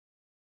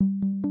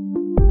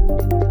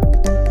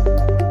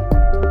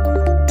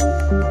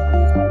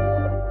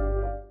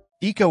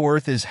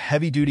EcoEarth's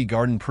heavy-duty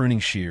garden pruning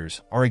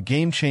shears are a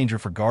game-changer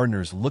for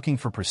gardeners looking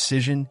for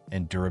precision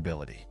and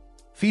durability.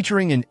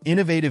 Featuring an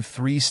innovative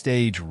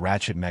 3-stage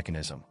ratchet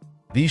mechanism,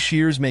 these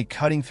shears make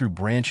cutting through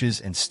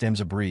branches and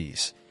stems a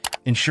breeze,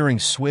 ensuring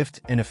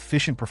swift and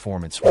efficient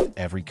performance with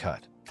every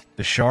cut.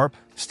 The sharp,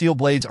 steel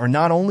blades are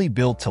not only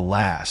built to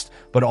last,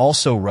 but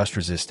also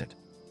rust-resistant,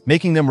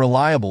 making them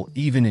reliable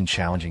even in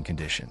challenging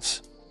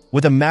conditions.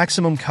 With a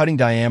maximum cutting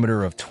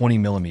diameter of 20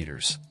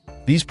 millimeters,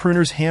 these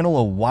pruners handle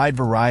a wide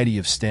variety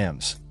of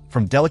stems,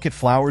 from delicate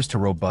flowers to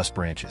robust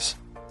branches.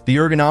 The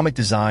ergonomic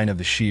design of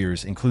the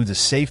shears includes a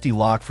safety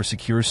lock for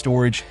secure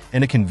storage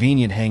and a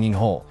convenient hanging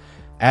hole,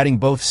 adding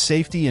both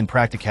safety and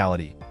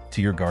practicality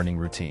to your gardening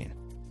routine.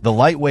 The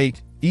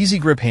lightweight, easy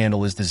grip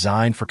handle is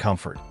designed for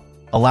comfort,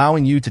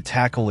 allowing you to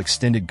tackle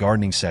extended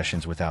gardening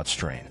sessions without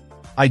strain.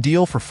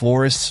 Ideal for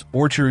florists,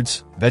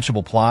 orchards,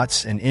 vegetable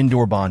plots, and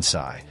indoor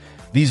bonsai,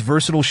 these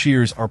versatile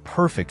shears are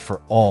perfect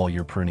for all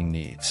your pruning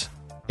needs.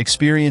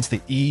 Experience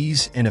the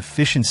ease and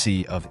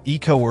efficiency of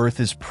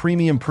EcoEarth's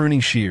premium pruning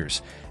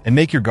shears and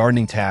make your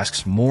gardening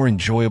tasks more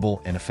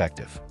enjoyable and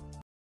effective.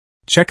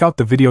 Check out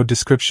the video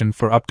description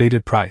for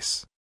updated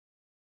price.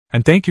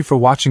 And thank you for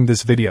watching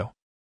this video.